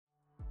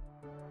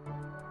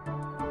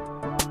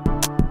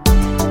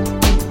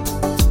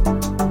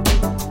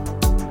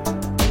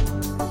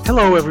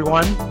Hello,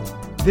 everyone.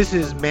 This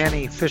is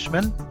Manny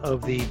Fishman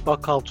of the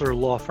Buckhalter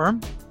Law Firm,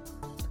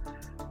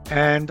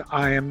 and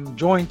I am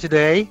joined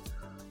today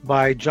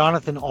by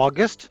Jonathan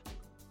August,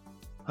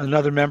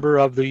 another member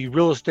of the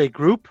real estate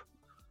group.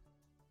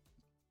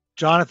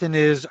 Jonathan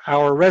is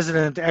our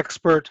resident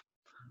expert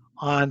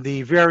on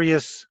the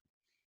various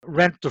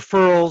rent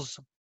deferrals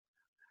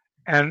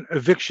and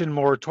eviction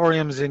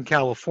moratoriums in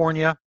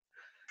California.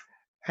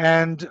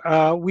 And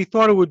we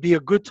thought it would be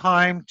a good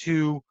time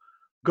to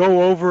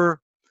go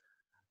over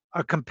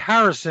a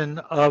comparison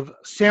of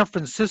San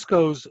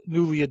Francisco's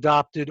newly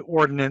adopted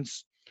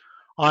ordinance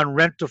on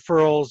rent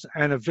deferrals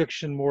and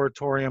eviction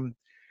moratorium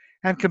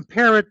and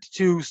compare it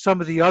to some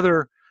of the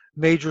other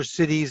major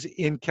cities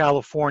in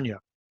California.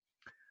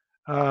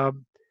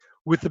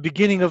 With the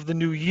beginning of the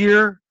new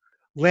year,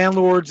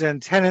 landlords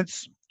and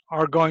tenants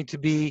are going to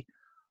be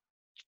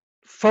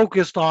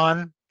focused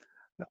on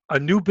a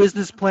new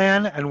business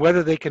plan and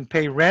whether they can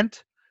pay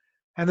rent.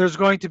 And there's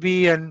going to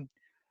be an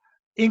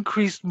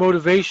increased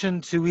motivation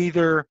to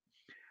either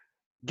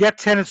get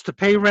tenants to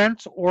pay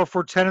rent or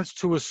for tenants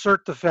to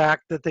assert the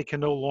fact that they can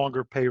no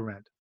longer pay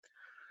rent.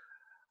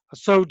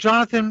 So,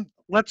 Jonathan,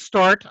 let's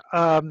start.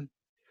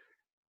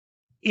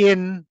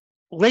 In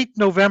late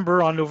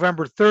November, on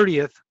November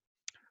 30th,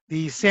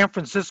 the San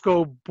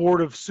Francisco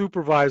Board of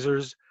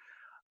Supervisors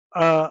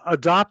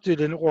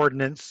adopted an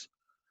ordinance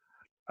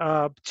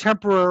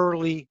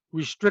temporarily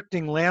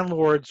restricting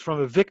landlords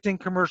from evicting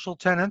commercial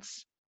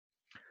tenants.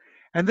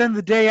 And then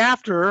the day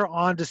after,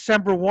 on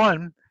December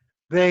 1,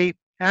 they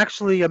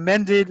actually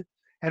amended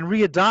and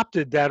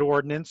readopted that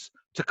ordinance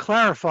to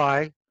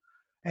clarify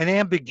an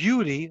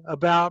ambiguity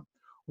about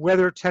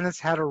whether tenants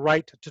had a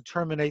right to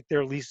terminate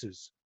their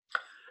leases.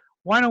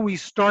 Why don't we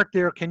start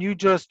there? Can you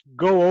just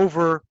go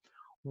over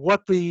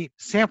what the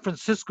San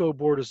Francisco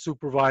Board of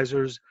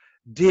Supervisors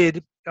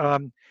did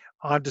on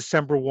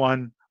December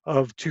 1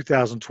 of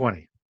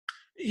 2020?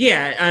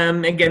 Yeah,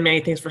 again, Manny,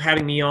 thanks for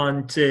having me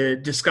on to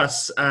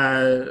discuss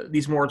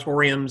these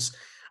moratoriums.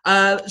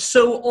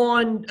 So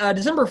on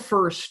December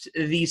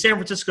 1st, the San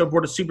Francisco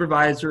Board of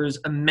Supervisors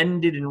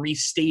amended and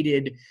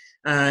restated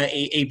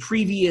a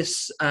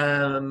previous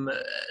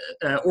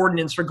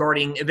ordinance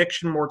regarding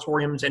eviction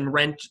moratoriums and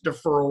rent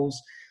deferrals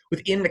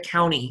within the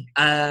county.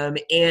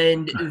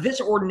 And this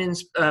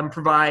ordinance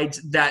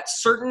provides that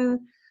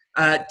certain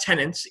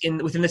tenants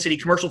within the city,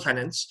 commercial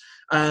tenants,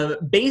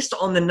 based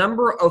on the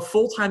number of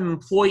full-time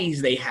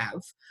employees they have,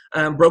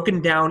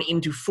 broken down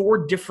into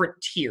 4 different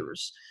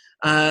tiers,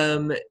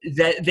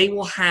 that they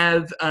will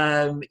have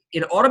an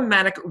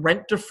automatic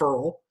rent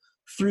deferral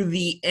through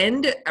the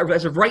end,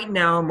 as of right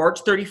now,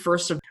 March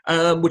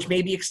 31st, which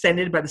may be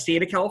extended by the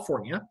state of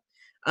California.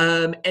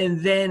 And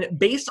then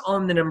based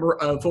on the number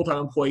of full-time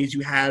employees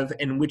you have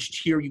and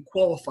which tier you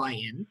qualify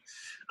in,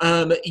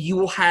 you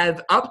will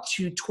have up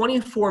to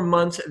 24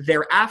 months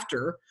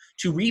thereafter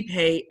to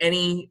repay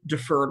any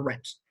deferred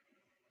rent.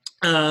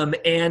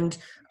 And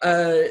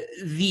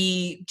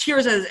the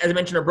tiers, as I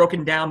mentioned, are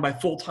broken down by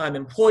full-time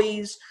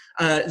employees.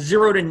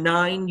 0 to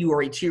 9, you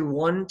are a tier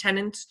 1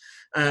 tenant.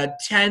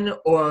 10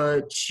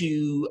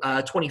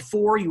 to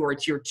 24, you are a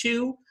tier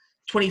 2.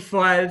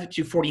 25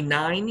 to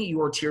 49,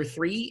 you are tier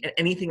 3. And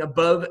anything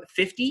above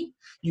 50,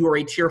 you are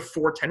a tier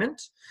 4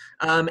 tenant.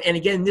 And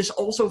again, this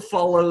also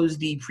follows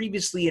the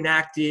previously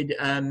enacted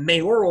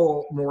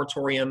mayoral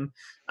moratorium,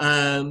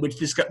 which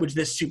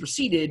this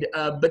superseded,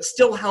 but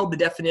still held the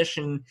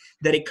definition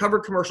that a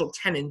covered commercial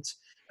tenant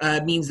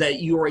means that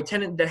you are a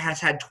tenant that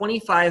has had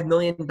 $25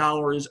 million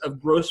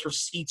of gross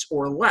receipts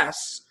or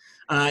less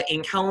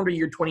in calendar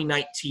year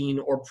 2019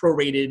 or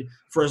prorated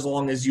for as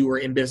long as you were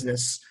in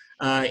business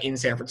in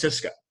San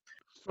Francisco.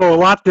 So a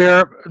lot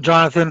there,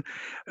 Jonathan.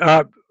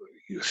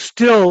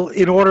 Still,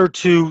 in order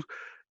to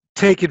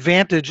take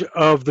advantage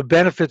of the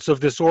benefits of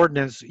this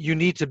ordinance, you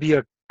need to be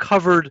a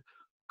covered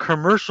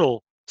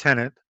commercial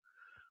tenant,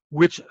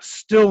 which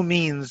still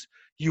means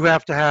you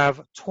have to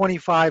have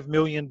 $25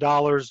 million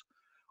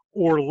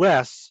or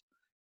less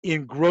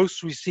in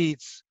gross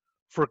receipts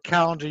for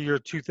calendar year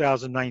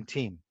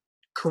 2019.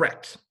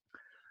 Correct.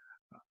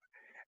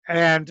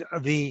 And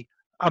the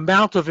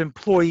amount of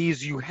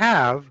employees you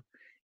have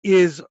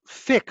is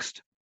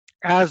fixed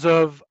as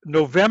of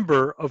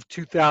November of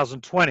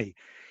 2020,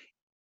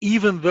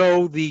 even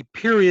though the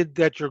period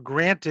that you're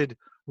granted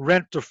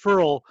rent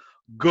deferral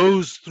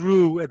goes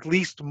through at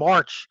least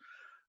March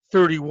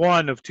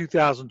 31 of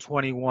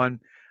 2021.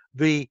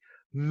 The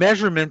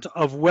measurement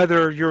of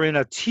whether you're in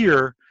a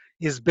tier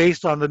is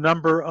based on the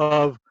number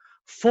of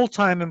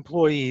full-time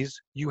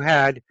employees you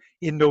had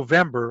in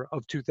November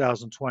of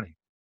 2020.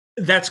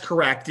 That's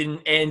correct.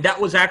 And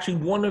that was actually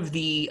one of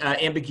the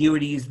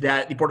ambiguities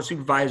that the Board of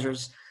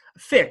Supervisors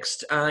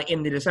fixed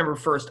in the December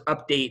 1st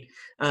update,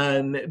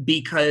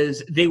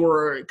 because they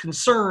were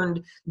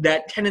concerned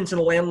that tenants and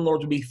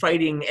landlords would be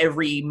fighting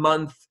every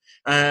month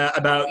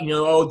about,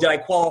 did I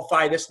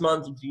qualify this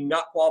month? Do you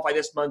not qualify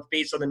this month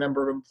based on the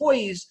number of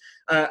employees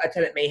a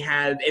tenant may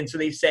have? And so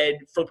they said,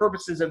 for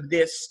purposes of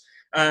this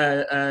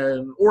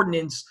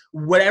ordinance,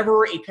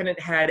 whatever a tenant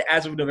had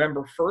as of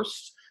November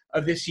 1st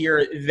of this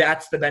year,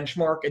 that's the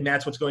benchmark, and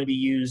that's what's going to be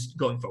used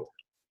going forward.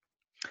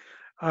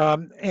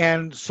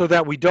 And so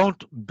that we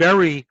don't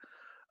bury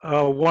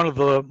one of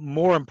the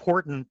more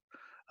important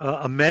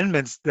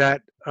amendments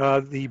that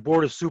the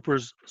Board of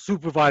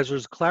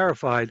Supervisors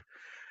clarified,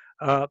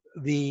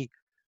 the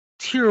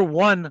Tier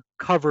 1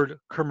 covered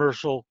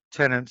commercial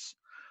tenants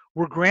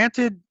were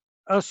granted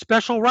a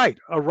special right,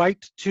 a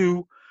right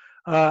to,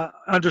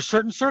 under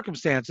certain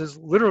circumstances,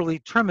 literally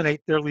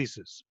terminate their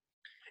leases.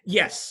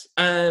 Yes.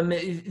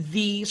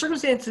 The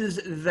circumstances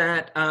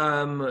that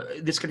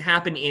this can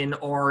happen in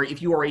are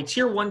if you are a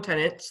Tier 1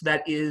 tenant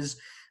that is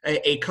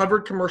a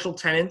covered commercial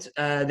tenant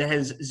that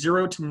has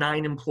 0 to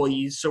 9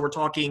 employees. So we're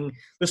talking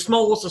the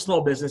smallest of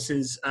small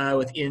businesses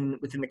within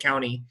the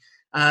county.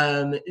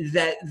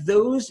 That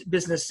those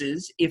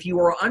businesses, if you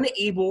are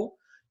unable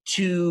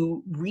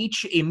to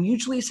reach a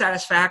mutually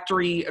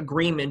satisfactory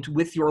agreement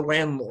with your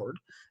landlord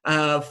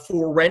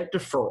for rent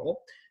deferral,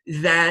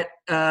 that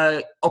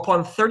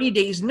upon 30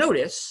 days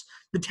notice,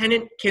 the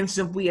tenant can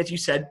simply, as you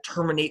said,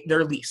 terminate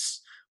their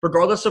lease,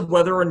 regardless of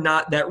whether or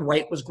not that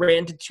right was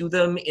granted to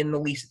them in the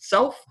lease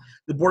itself.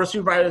 The Board of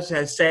Supervisors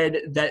has said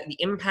that the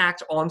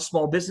impact on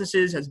small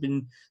businesses has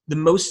been the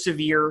most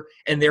severe,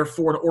 and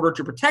therefore, in order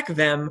to protect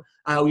them,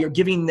 we are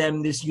giving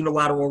them this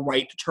unilateral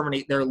right to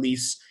terminate their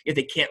lease if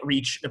they can't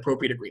reach an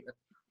appropriate agreement.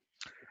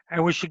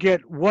 And we should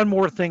get one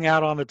more thing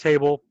out on the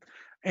table.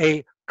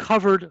 A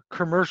covered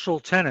commercial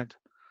tenant,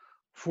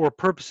 for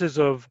purposes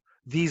of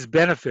these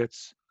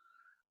benefits,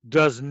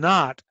 does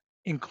not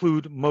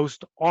include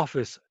most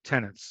office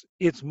tenants.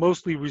 It's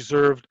mostly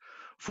reserved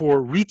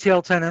for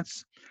retail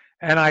tenants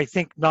and I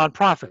think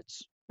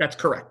nonprofits. That's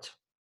correct.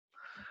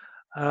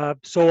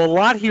 So a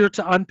lot here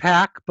to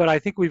unpack, but I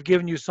think we've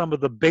given you some of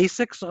the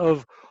basics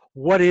of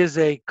what is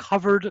a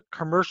covered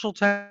commercial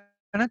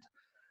tenant.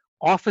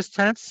 Office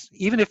tenants,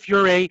 even if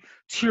you're a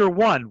Tier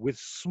 1 with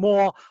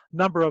small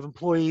number of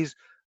employees,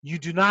 you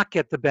do not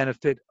get the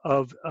benefit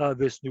of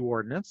this new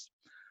ordinance.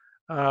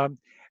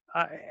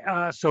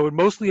 So it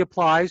mostly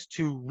applies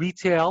to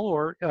retail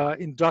or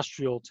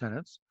industrial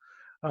tenants.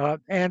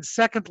 And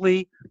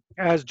secondly,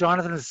 as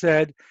Jonathan has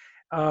said,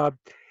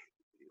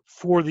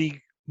 for the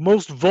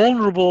most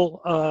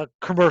vulnerable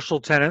commercial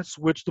tenants,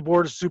 which the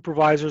Board of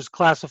Supervisors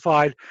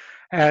classified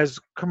as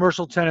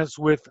commercial tenants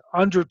with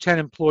under 10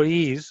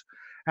 employees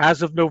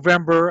as of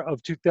November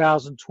of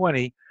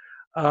 2020,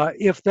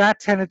 if that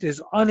tenant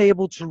is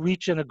unable to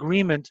reach an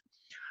agreement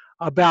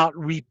about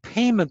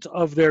repayment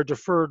of their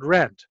deferred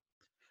rent,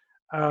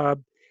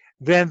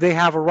 then they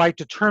have a right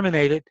to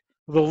terminate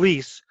the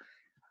lease.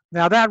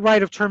 Now, that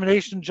right of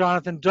termination,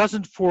 Jonathan,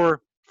 doesn't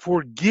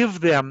forgive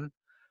them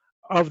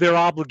of their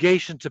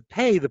obligation to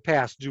pay the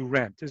past due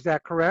rent. Is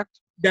that correct?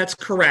 That's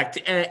correct.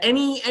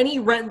 Any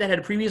rent that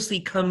had previously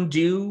come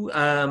due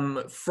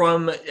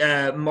from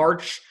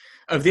March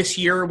of this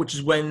year, which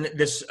is when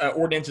this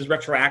ordinance is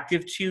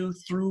retroactive to,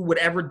 through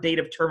whatever date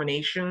of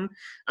termination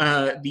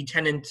the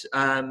tenant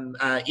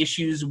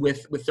issues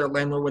with their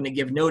landlord when they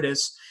give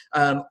notice,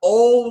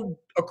 all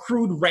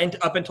accrued rent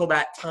up until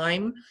that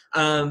time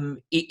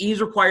it is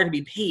required to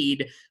be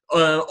paid,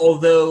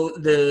 although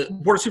the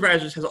Board of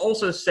Supervisors has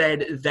also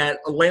said that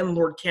a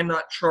landlord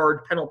cannot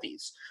charge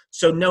penalties.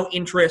 So no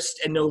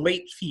interest and no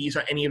late fees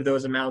on any of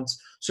those amounts.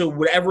 So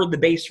whatever the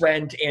base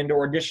rent and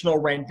or additional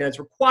rent that's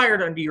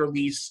required under your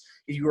lease,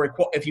 if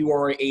you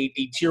are a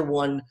Tier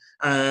 1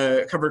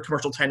 covered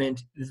commercial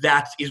tenant,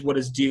 that is what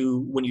is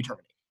due when you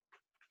terminate.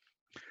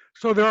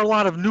 So there are a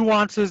lot of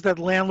nuances that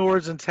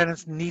landlords and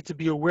tenants need to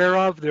be aware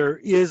of. There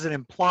is an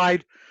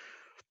implied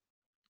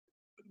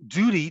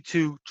duty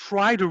to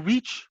try to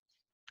reach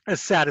a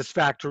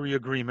satisfactory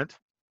agreement.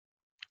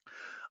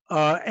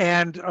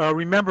 And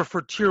remember,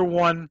 for Tier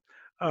 1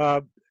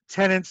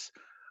 tenants,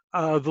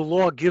 the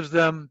law gives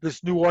them,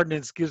 this new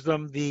ordinance gives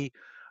them the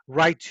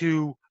right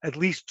to at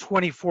least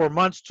 24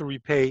 months to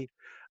repay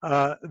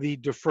the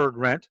deferred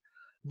rent.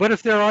 But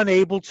if they're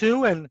unable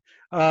to and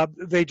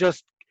they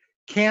just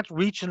can't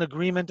reach an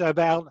agreement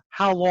about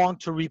how long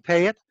to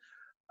repay it,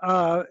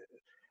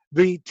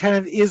 the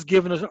tenant is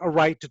given a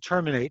right to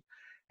terminate.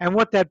 And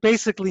what that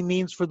basically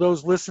means for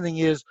those listening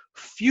is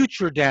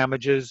future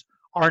damages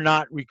are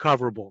not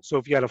recoverable. So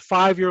if you had a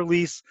 5-year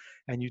lease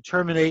and you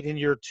terminate in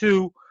year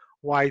 2,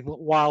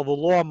 while the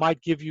law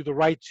might give you the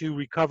right to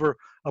recover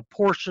a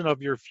portion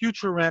of your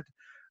future rent,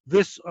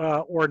 this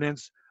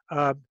ordinance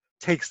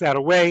takes that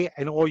away,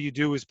 and all you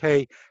do is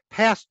pay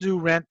past due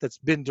rent that's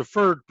been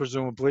deferred,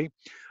 presumably,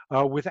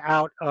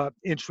 without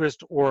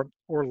interest or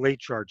late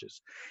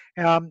charges.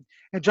 And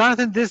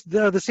Jonathan,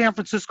 the San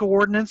Francisco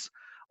ordinance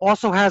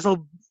also has a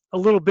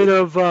little bit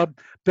of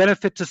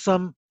benefit to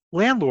some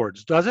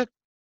landlords, does it?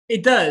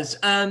 It does.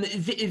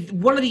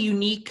 One of the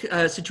unique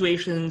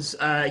situations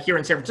here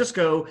in San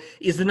Francisco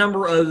is the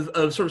number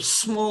of sort of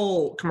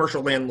small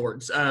commercial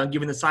landlords,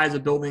 given the size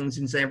of buildings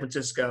in San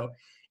Francisco.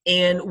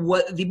 And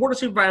what the Board of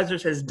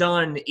Supervisors has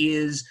done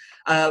is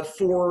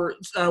for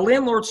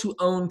landlords who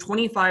own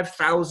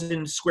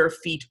 25,000 square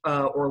feet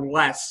or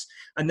less,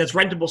 and that's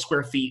rentable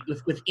square feet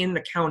within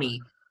the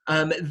county,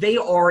 they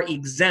are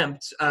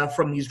exempt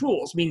from these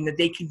rules, meaning that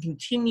they can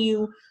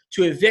continue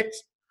to evict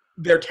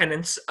their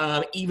tenants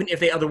even if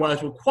they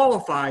otherwise would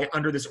qualify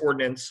under this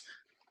ordinance.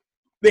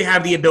 They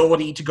have the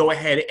ability to go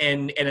ahead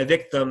and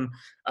evict them,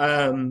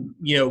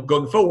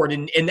 going forward.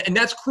 And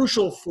that's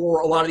crucial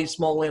for a lot of these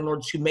small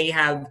landlords who may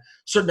have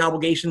certain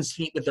obligations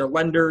to meet with their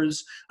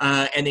lenders,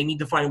 and they need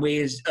to find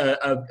ways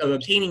of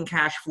obtaining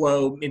cash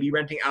flow, maybe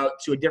renting out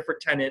to a different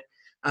tenant.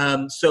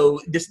 So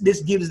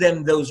this gives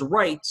them those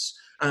rights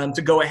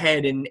to go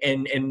ahead and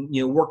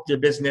work their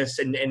business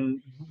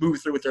and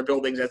move through with their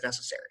buildings as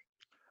necessary.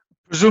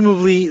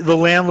 Presumably, the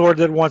landlord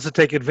that wants to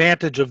take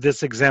advantage of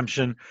this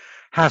exemption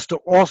has to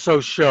also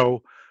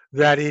show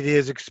that it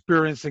is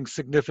experiencing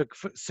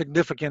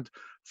significant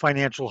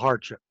financial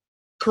hardship.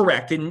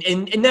 Correct, and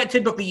that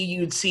typically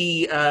you'd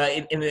see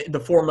in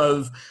the form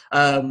of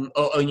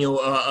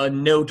a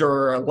note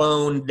or a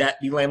loan that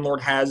the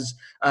landlord has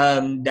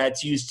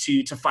that's used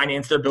to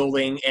finance their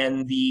building,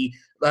 and the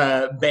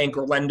bank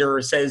or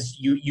lender says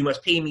you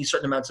must pay me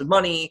certain amounts of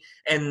money,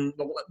 and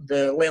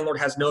the landlord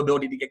has no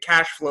ability to get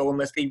cash flow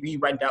unless they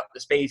re-rent out the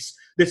space.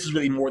 This is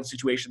really more the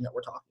situation that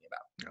we're talking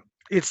about.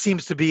 It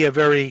seems to be a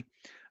very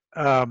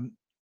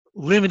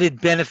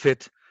limited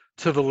benefit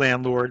to the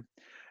landlord.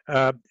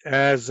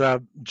 As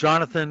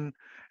Jonathan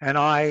and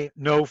I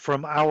know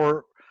from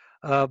our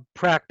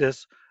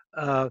practice,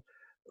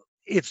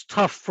 it's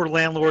tough for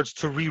landlords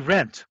to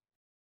re-rent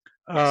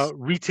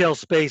retail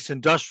space,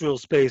 industrial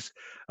space.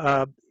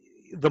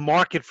 The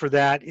market for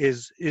that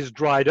is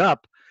dried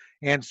up,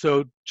 and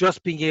so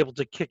just being able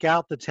to kick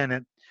out the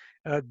tenant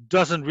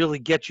doesn't really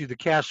get you the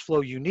cash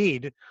flow you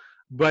need,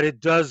 but it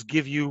does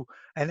give you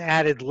an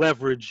added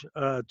leverage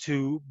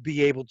to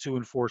be able to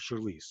enforce your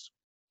lease.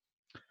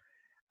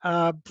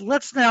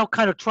 Let's now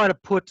kind of try to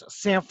put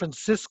San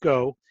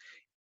Francisco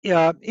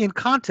in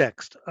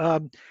context.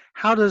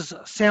 How does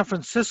San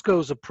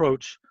Francisco's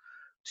approach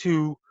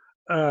to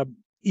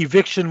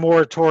eviction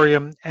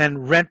moratorium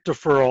and rent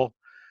deferral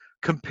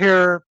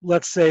compare,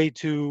 let's say,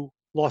 to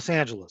Los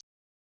Angeles?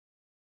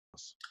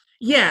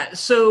 Yeah,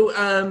 so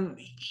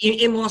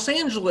in Los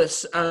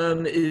Angeles,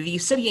 the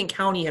city and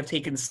county have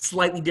taken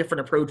slightly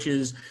different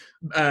approaches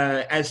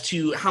as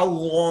to how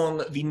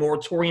long the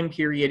moratorium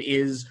period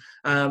is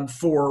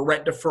for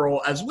rent deferral,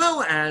 as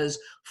well as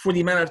for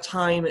the amount of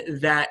time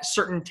that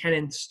certain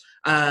tenants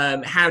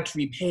have to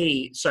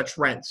repay such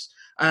rents.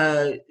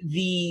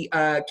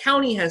 The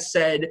county has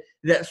said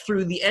that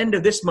through the end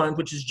of this month,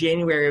 which is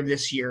January of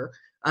this year,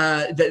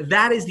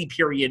 that is the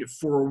period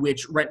for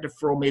which rent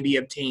deferral may be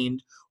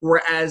obtained,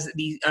 whereas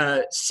the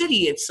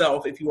city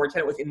itself, if you are a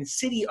tenant within the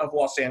city of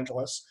Los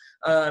Angeles,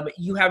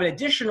 you have an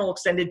additional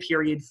extended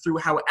period through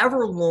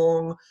however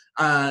long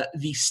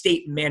the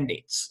state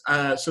mandates.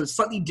 So it's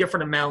slightly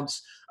different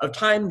amounts of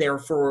time there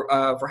for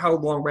how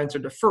long rents are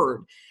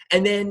deferred.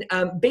 And then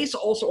based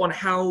also on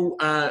how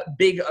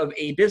big of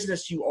a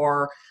business you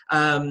are,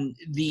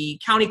 the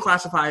county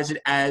classifies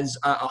it as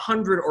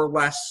 100 or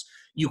less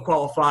you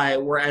qualify,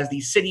 whereas the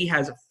city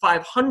has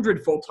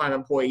 500 full-time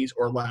employees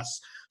or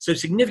less. So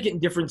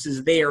significant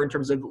differences there in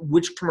terms of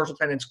which commercial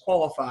tenants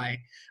qualify.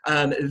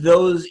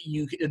 Those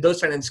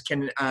tenants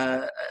can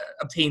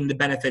obtain the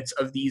benefits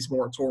of these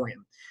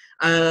moratorium.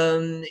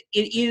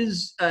 It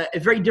is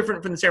very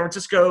different from the San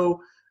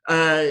Francisco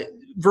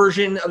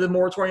version of the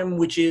moratorium,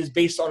 which is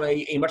based on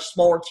a much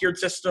smaller tiered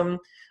system,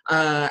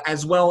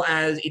 as well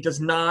as it does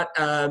not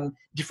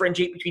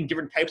differentiate between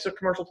different types of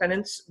commercial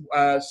tenants.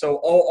 So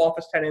all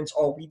office tenants,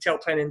 all retail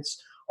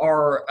tenants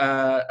are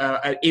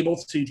able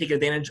to take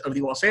advantage of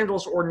the Los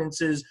Angeles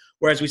ordinances,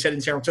 whereas we said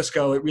in San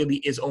Francisco, it really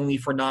is only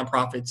for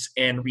nonprofits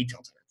and retail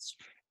tenants.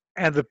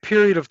 And the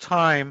period of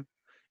time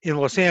in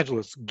Los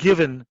Angeles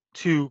given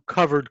to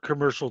covered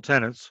commercial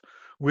tenants,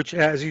 which,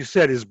 as you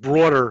said, is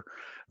broader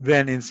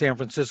than in San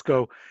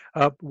Francisco,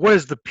 what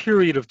is the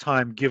period of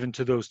time given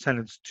to those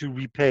tenants to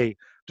repay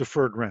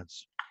deferred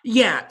rents?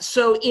 Yeah,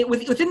 so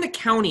within the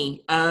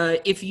county,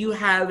 if you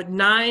have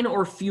 9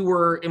 or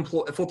fewer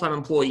full-time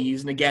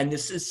employees, and again,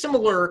 this is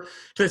similar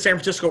to the San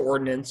Francisco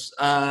ordinance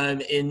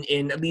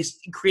in at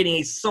least creating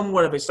a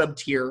somewhat of a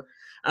sub-tier,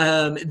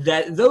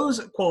 that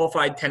those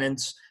qualified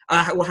tenants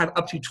will have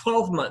up to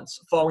 12 months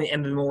following the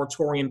end of the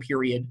moratorium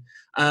period,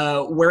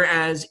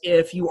 whereas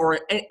if you are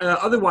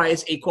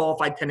otherwise a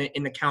qualified tenant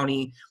in the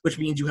county, which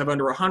means you have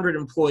under 100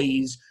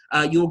 employees,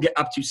 you will get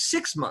up to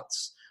 6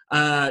 months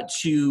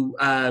to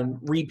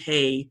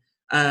repay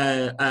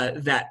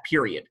that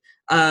period.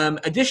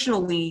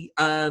 Additionally,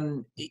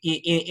 in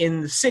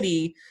the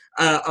city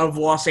of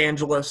Los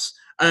Angeles,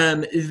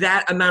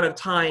 that amount of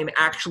time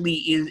actually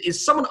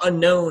is somewhat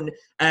unknown,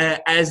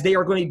 as they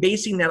are going to be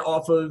basing that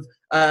off of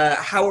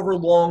however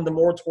long the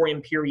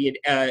moratorium period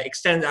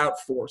extends out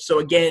for. So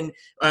again,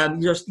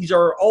 these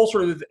are all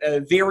sort of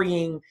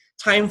varying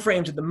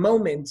timeframes at the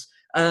moment.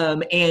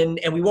 And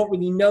we won't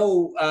really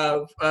know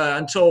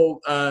until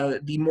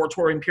the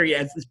moratorium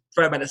period, as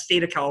provided by the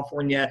state of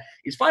California,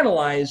 is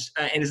finalized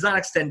and is not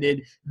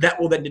extended. That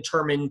will then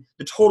determine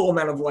the total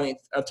amount of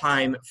length of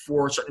time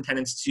for certain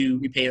tenants to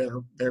repay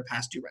their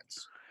past due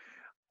rents.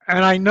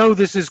 And I know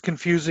this is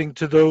confusing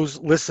to those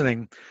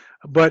listening,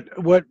 but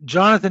what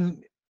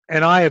Jonathan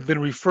and I have been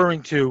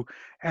referring to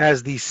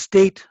as the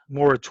state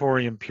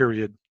moratorium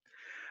period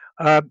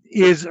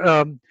is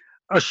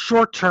a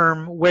short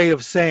term way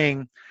of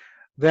saying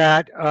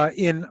that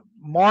in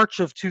March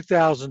of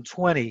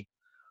 2020,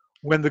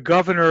 when the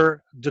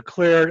governor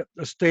declared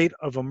a state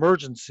of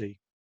emergency,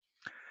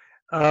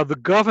 the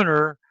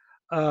governor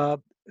uh,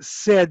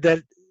 said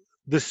that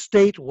the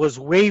state was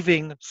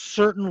waiving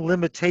certain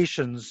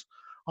limitations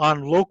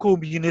on local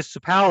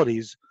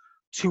municipalities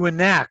to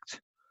enact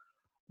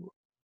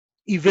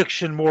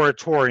eviction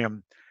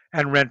moratorium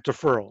and rent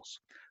deferrals.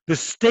 The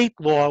state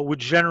law would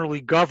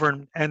generally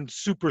govern and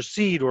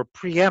supersede or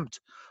preempt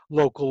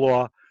local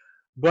law,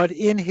 but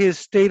in his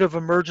state of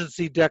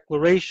emergency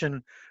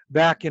declaration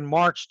back in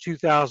March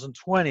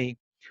 2020,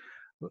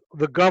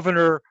 the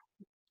governor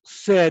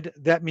said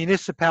that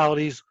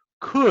municipalities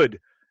could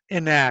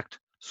enact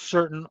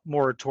certain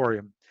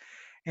moratorium.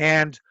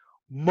 And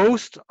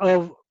most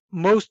of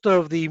most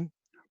of the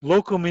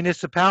local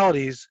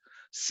municipalities,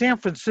 San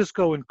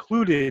Francisco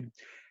included,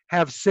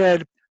 have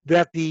said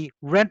that the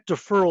rent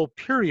deferral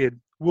period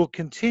will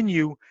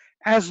continue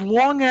as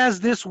long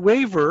as this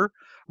waiver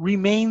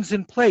remains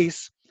in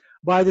place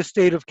by the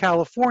state of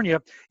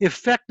California,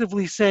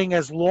 effectively saying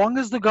as long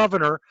as the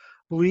governor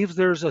believes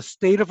there's a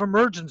state of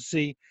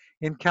emergency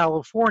in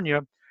California,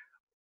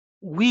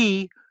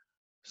 we,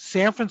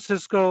 San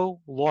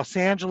Francisco, Los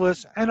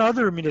Angeles, and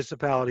other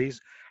municipalities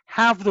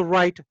have the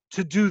right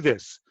to do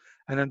this.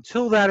 And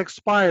until that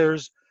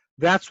expires,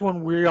 that's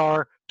when we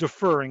are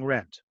deferring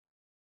rent.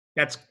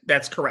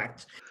 That's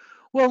correct.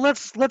 Well,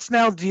 let's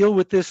now deal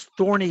with this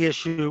thorny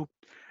issue,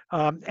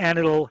 and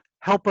it'll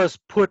help us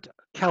put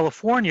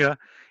California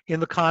in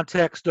the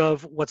context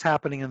of what's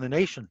happening in the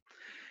nation.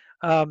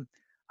 Um,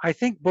 I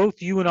think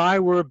both you and I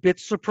were a bit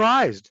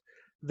surprised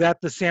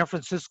that the San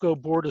Francisco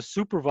Board of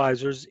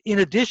Supervisors, in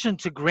addition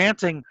to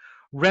granting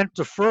rent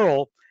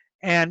deferral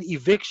and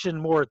eviction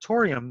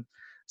moratorium,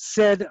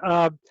 said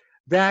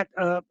that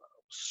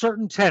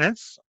certain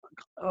tenants,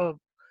 uh,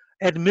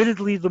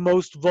 admittedly the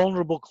most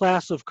vulnerable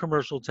class of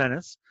commercial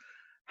tenants,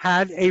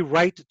 had a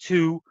right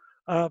to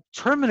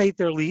terminate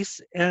their lease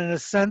and, in a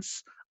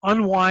sense,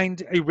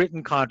 unwind a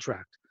written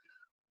contract.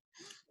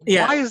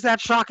 Yeah. Why is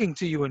that shocking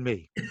to you and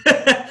me?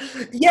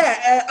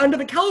 Yeah, under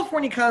the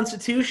California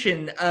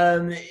Constitution,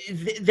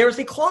 there's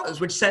a clause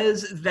which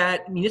says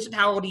that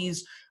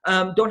municipalities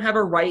don't have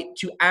a right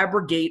to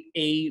abrogate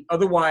a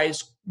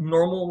otherwise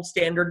normal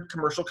standard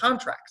commercial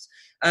contracts.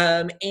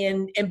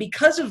 And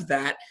because of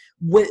that,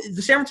 what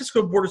the San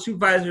Francisco Board of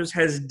Supervisors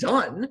has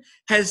done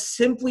has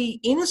simply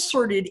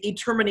inserted a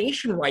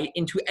termination right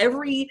into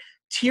every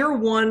Tier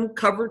 1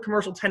 covered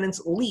commercial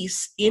tenant's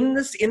lease in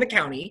the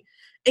county,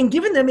 and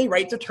given them a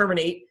right to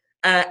terminate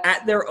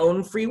at their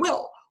own free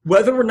will,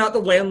 whether or not the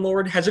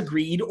landlord has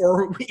agreed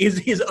or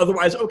is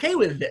otherwise okay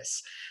with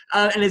this.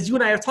 And as you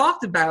and I have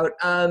talked about,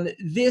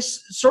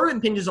 this sort of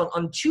impinges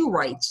on two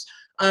rights.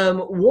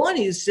 One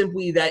is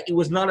simply that it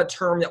was not a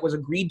term that was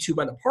agreed to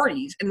by the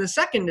parties. And the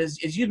second,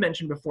 as you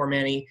mentioned before,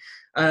 Manny,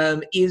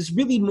 is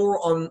really more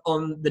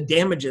on the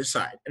damages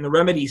side and the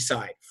remedy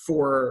side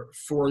for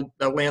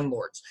the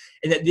landlords.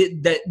 And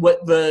that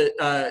what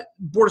the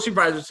Board of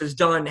Supervisors has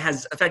done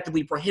has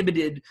effectively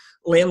prohibited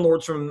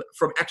landlords from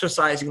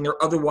exercising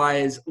their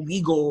otherwise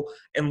legal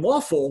and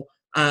lawful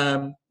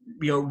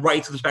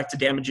rights with respect to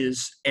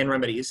damages and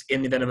remedies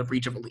in the event of a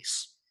breach of a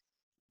lease.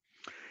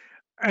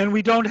 And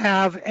we don't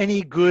have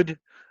any good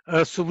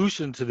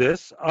solution to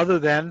this other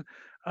than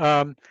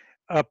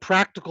a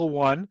practical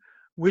one,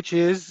 which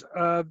is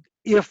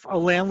if a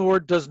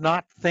landlord does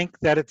not think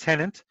that a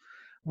tenant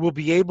will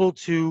be able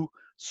to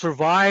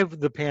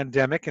survive the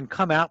pandemic and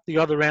come out the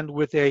other end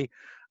with a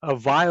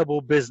viable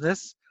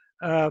business,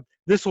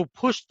 this will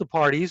push the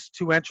parties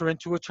to enter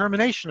into a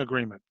termination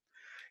agreement.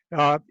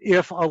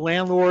 If a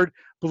landlord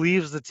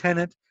believes the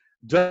tenant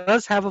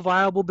does have a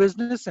viable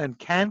business and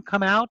can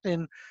come out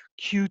in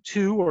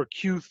Q2 or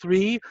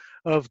Q3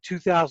 of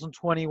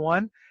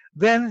 2021,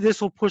 then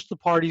this will push the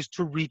parties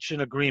to reach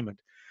an agreement.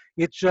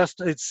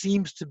 It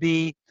seems to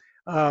be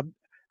a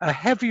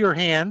heavier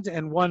hand,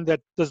 and one that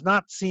does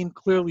not seem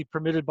clearly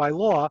permitted by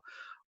law,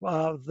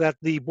 that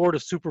the Board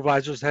of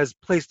Supervisors has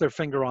placed their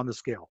finger on the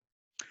scale.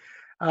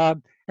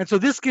 And so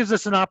this gives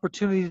us an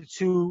opportunity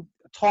to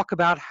talk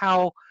about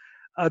how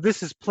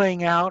this is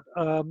playing out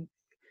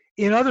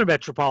in other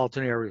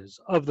metropolitan areas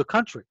of the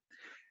country.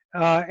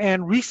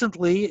 And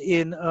recently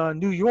in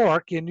New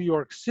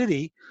York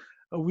City,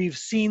 we've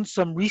seen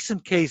some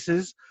recent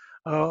cases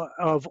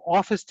of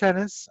office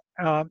tenants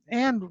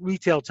and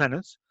retail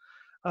tenants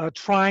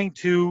trying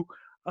to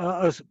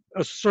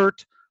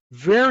assert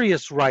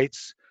various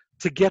rights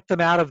to get them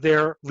out of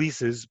their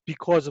leases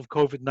because of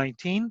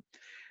COVID-19.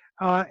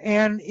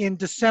 And in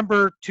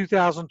December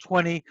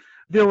 2020,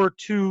 there were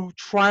two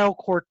trial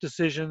court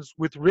decisions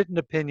with written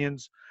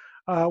opinions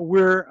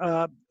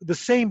where the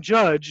same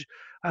judge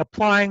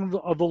applying the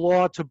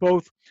law to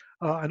both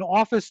an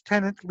office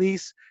tenant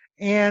lease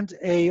and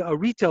a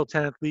retail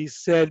tenant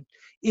lease said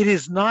it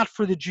is not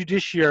for the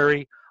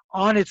judiciary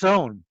on its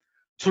own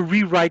to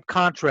rewrite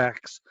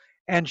contracts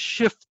and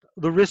shift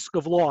the risk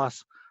of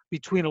loss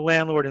between a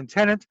landlord and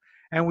tenant,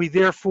 and we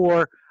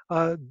therefore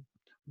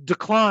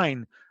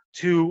decline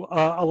to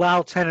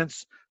allow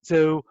tenants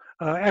to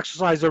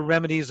exercise their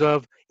remedies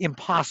of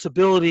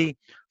impossibility,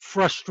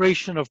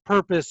 frustration of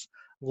purpose,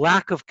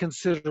 lack of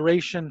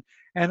consideration,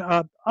 and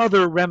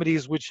other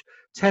remedies which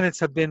tenants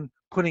have been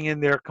putting in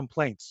their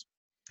complaints.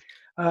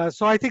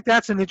 So I think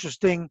that's an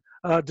interesting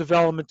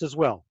development as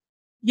well.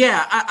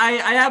 Yeah,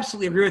 I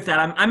absolutely agree with that.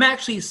 I'm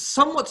actually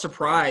somewhat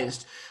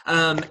surprised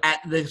at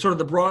the sort of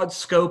the broad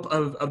scope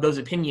of those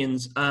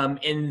opinions,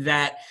 in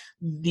that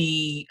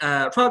the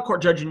trial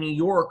court judge in New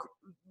York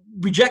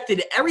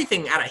rejected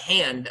everything out of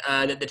hand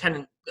that the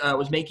tenant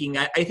was making.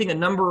 I think a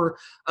number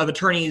of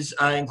attorneys,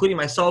 including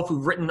myself,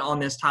 who've written on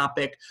this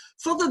topic,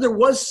 felt that there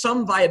was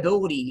some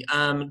viability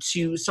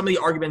to some of the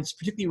arguments,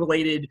 particularly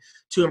related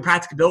to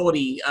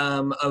impracticability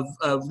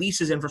of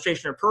leases and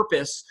frustration of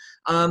purpose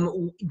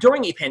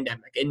during a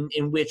pandemic,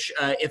 in which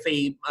if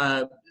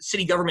a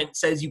city government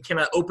says you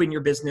cannot open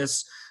your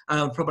business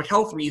for public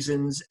health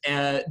reasons,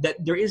 that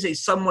there is a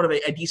somewhat of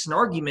a decent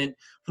argument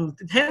from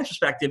the tenant's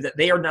perspective that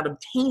they are not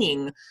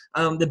obtaining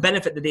the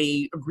benefit that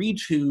they agreed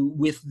to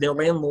with their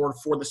landlord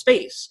for the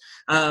space.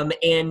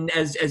 And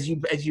as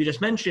you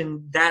just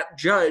mentioned, that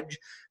judge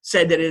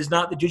said that it is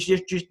not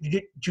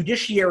the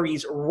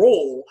judiciary's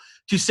role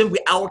to simply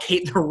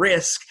allocate the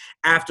risk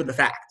after the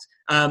fact.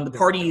 The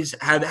parties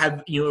have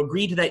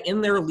agreed to that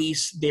in their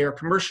lease. They're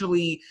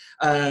commercially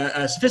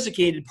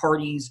sophisticated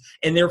parties,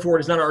 and therefore it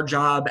is not our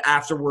job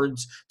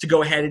afterwards to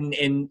go ahead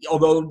and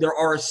although there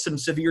are some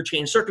severe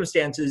change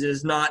circumstances, it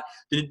is not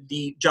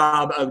the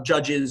job of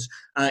judges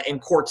and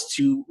courts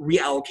to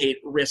reallocate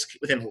risk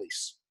within the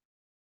lease.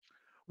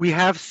 We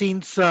have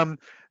seen some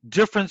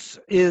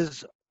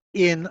differences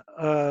in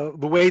the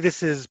way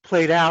this is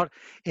played out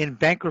in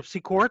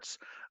bankruptcy courts.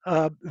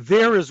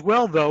 There as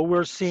well, though,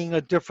 we're seeing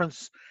a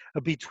difference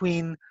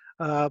between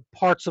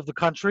parts of the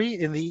country.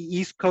 In the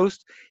East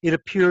Coast, it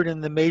appeared in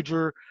the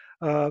major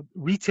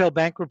retail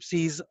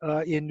bankruptcies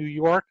in New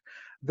York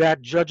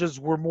that judges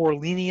were more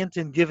lenient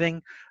in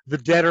giving the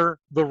debtor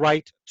the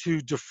right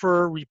to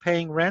defer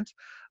repaying rent.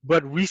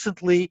 But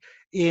recently,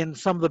 in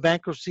some of the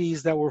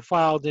bankruptcies that were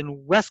filed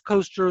in West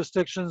Coast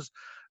jurisdictions,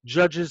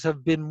 judges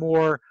have been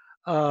more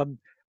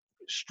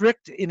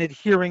strict in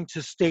adhering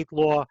to state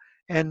law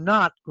and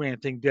not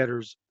granting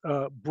debtors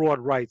broad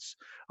rights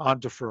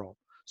on deferral.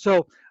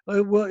 So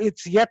well,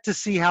 it's yet to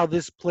see how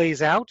this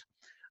plays out,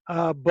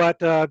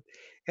 but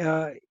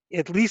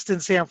at least in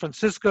San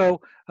Francisco,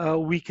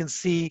 we can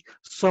see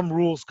some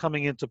rules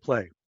coming into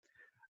play.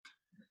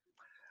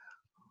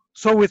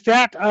 So with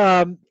that,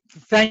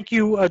 thank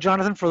you,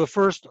 Jonathan, for the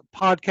first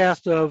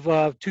podcast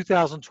of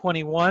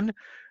 2021.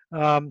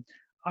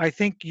 I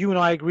think you and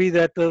I agree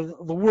that the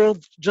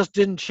world just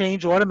didn't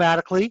change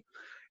automatically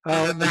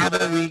now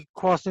that we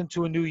crossed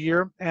into a new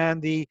year,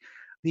 and the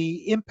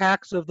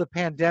impacts of the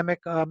pandemic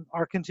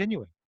are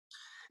continuing.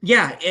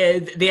 Yeah,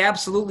 they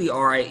absolutely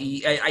are.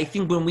 I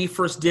think when we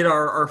first did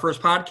our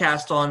first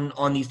podcast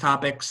on these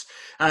topics,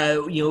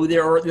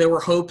 there were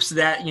hopes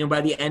that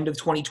by the end of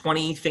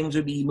 2020 things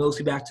would be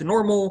mostly back to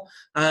normal,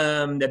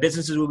 that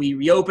businesses would be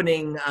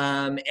reopening,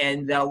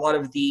 and that a lot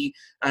of the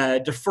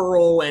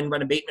deferral and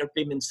rent abatement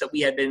agreements that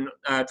we had been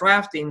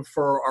drafting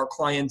for our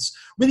clients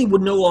really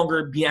would no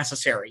longer be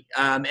necessary.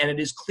 And it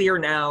is clear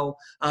now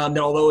that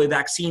although a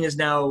vaccine is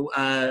now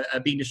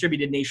being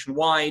distributed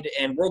nationwide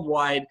and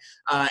worldwide,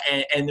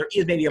 and there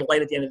is maybe a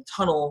light at the end of the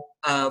tunnel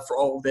for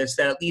all of this,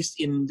 that at least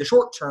in the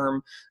short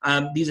term,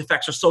 these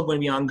effects are still going to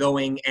be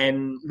ongoing,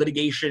 and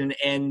litigation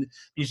and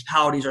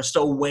municipalities are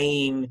still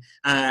weighing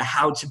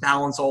how to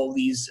balance all of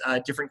these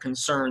different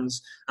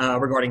concerns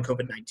regarding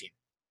COVID-19.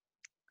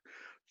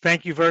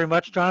 Thank you very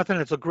much, Jonathan.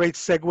 It's a great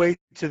segue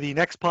to the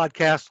next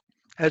podcast.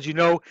 As you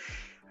know,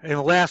 in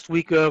the last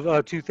week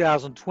of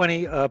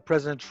 2020,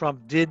 President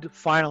Trump did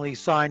finally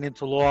sign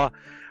into law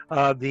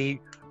the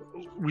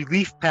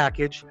relief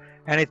package,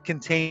 and it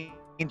contains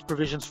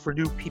provisions for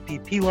new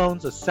PPP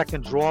loans, a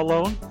second draw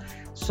loan.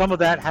 Some of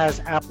that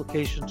has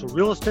application to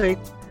real estate,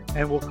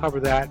 and we'll cover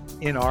that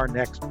in our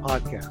next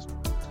podcast.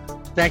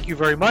 Thank you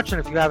very much,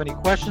 and if you have any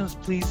questions,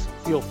 please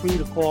feel free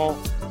to call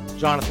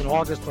Jonathan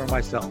August or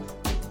myself.